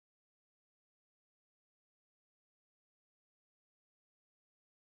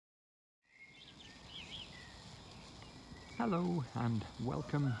Hello and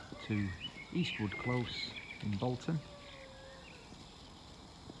welcome to Eastwood Close in Bolton.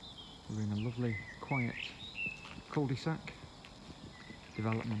 We're in a lovely, quiet cul-de-sac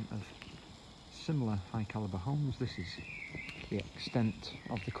development of similar high calibre homes. This is the extent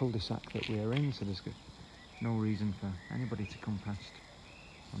of the cul-de-sac that we are in, so there's no reason for anybody to come past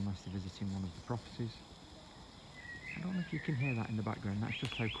unless they're visiting one of the properties. I don't know if you can hear that in the background, that's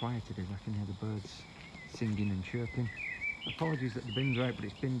just how quiet it is. I can hear the birds singing and chirping. Apologies that the bins are out, but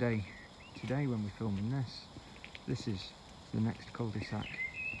it's bin day today when we're filming this. This is the next cul-de-sac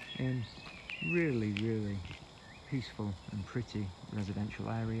in really peaceful and pretty residential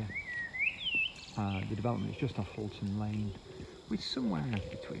area. The development is just off Bolton Lane, with somewhere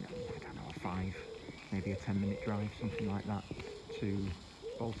between, I don't know, a 5, maybe a 10-minute drive, something like that, to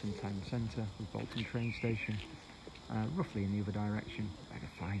Bolton town centre with Bolton train station. Roughly in the other direction, about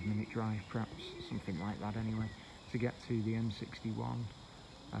a 5-minute drive perhaps, something like that anyway, to get to the M61.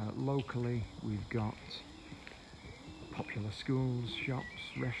 Locally we've got popular schools, shops,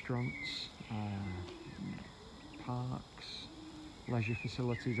 restaurants, parks, leisure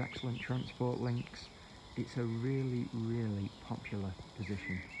facilities, excellent transport links. It's a really popular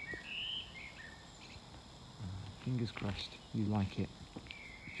position. Fingers crossed you like it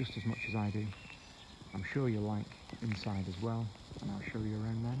just as much as I do. I'm sure you'll like inside as well, and I'll show you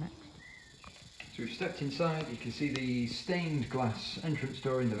around there next. So we've stepped inside. You can see the stained glass entrance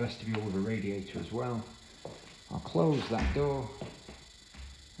door in the vestibule with a radiator as well. I'll close that door,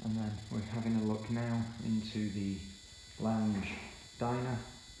 and then we're having a look now into the lounge diner.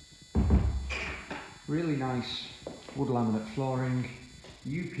 Really nice wood laminate flooring,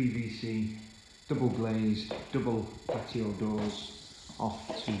 uPVC, double glazed, double patio doors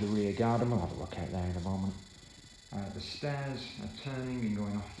off to the rear garden. We'll have a look out there in a moment. The stairs are turning and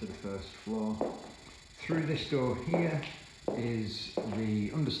going off to the first floor. Through this door here is the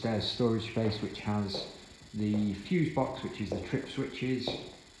understairs storage space, which has the fuse box, which is the trip switches.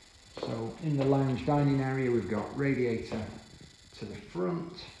 So in the lounge dining area we've got radiator to the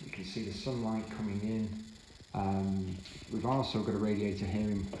front. You can see the sunlight coming in. We've also got a radiator here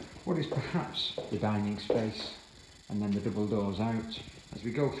in what is perhaps the dining space, and then the double doors out. As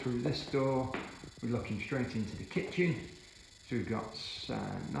we go through this door, we're looking straight into the kitchen. So we've got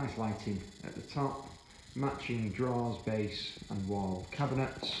nice lighting at the top, matching drawers, base and wall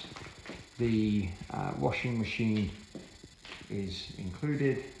cabinets. The washing machine is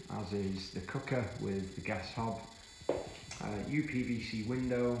included, as is the cooker with the gas hob. uPVC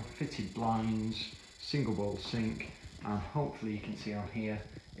window, fitted blinds, single bowl sink, and hopefully you can see on here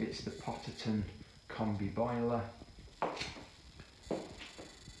it's the Potterton combi boiler.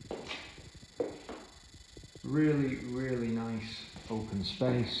 Really nice open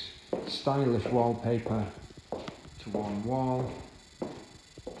space, stylish wallpaper to one wall.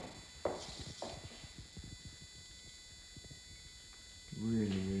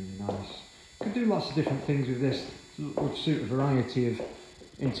 Really nice. Could do lots of different things with this. Would suit a variety of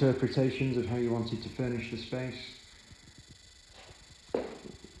interpretations of how you wanted to furnish the space.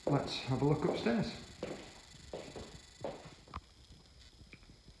 Let's have a look upstairs.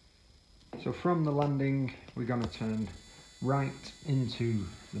 So from the landing, we're going to turn right into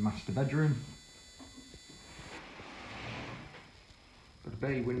the master bedroom. Got a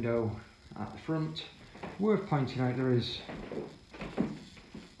bay window at the front. Worth pointing out, there is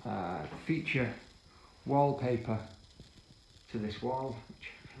feature wallpaper to this wall, which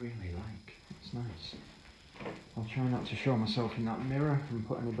I really like. It's nice. I'll try not to show myself in that mirror and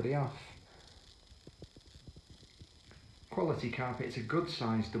put anybody off. Quality carpet. It's a good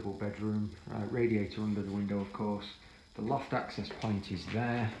sized double bedroom, radiator under the window of course. The loft access point is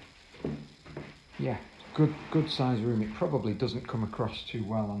there. Yeah, good size room. It probably doesn't come across too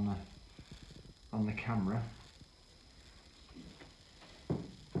well on the camera.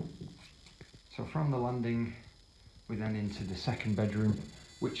 So from the landing we're then into the second bedroom,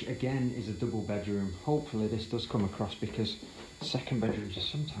 which again is a double bedroom. Hopefully this does come across, because second bedrooms are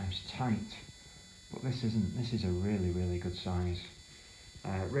sometimes tight. But this isn't. This is a really good size.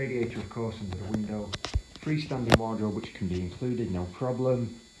 Radiator of course under the window. Freestanding wardrobe which can be included, no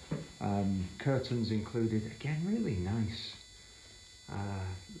problem. Curtains included. Again, really nice.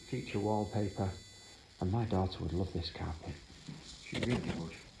 Feature wallpaper. And my daughter would love this carpet. She really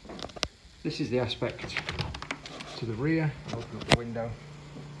would. This is the aspect to the rear. I'll open up the window.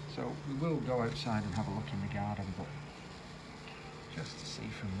 So we will go outside and have a look in the garden, but just to see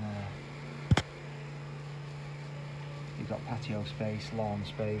from there. You've got patio space, lawn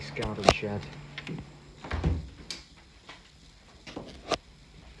space, garden shed.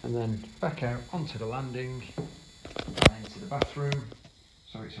 And then back out onto the landing, and into the bathroom.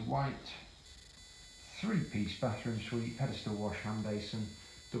 So it's a white 3-piece bathroom suite, pedestal wash, hand basin,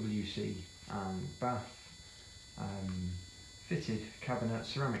 WC and bath, fitted cabinet,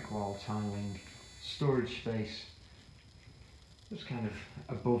 ceramic wall tiling, storage space, just kind of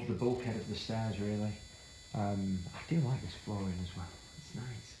above the bulkhead of the stairs really. I do like this flooring as well, it's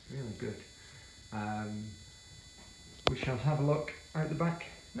nice, really good. We shall have a look out the back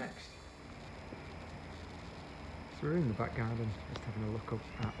next. So we're in the back garden, just having a look up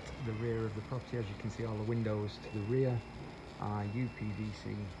at the rear of the property. As you can see, all the windows to the rear are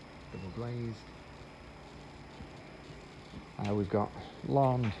uPVC double glazed. We've got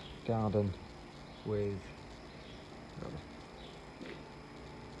lawn garden with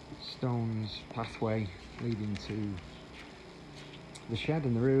stones pathway leading to the shed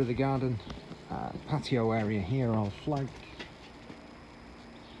in the rear of the garden. Patio area here all flagged.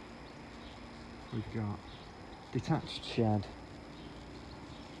 We've got detached shed.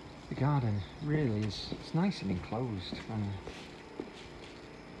 The garden really is, it's nice and enclosed.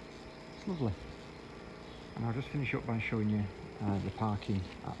 It's lovely. And I'll just finish up by showing you the parking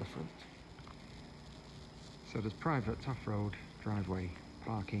at the front. So there's private off-road driveway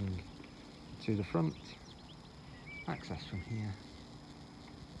parking to the front, access from here.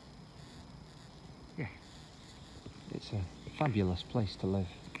 Yeah, it's a fabulous place to live.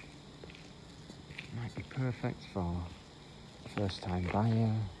 Might be perfect for a first-time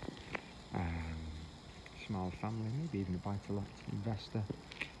buyer, small family, maybe even a buy-to-let investor.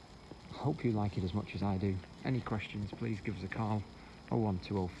 I hope you like it as much as I do. Any questions, please give us a call.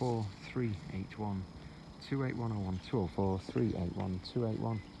 01204 381 281, 01204 381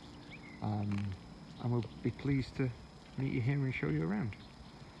 281. And we'll be pleased to meet you here and show you around.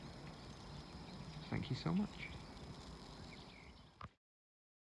 Thank you so much.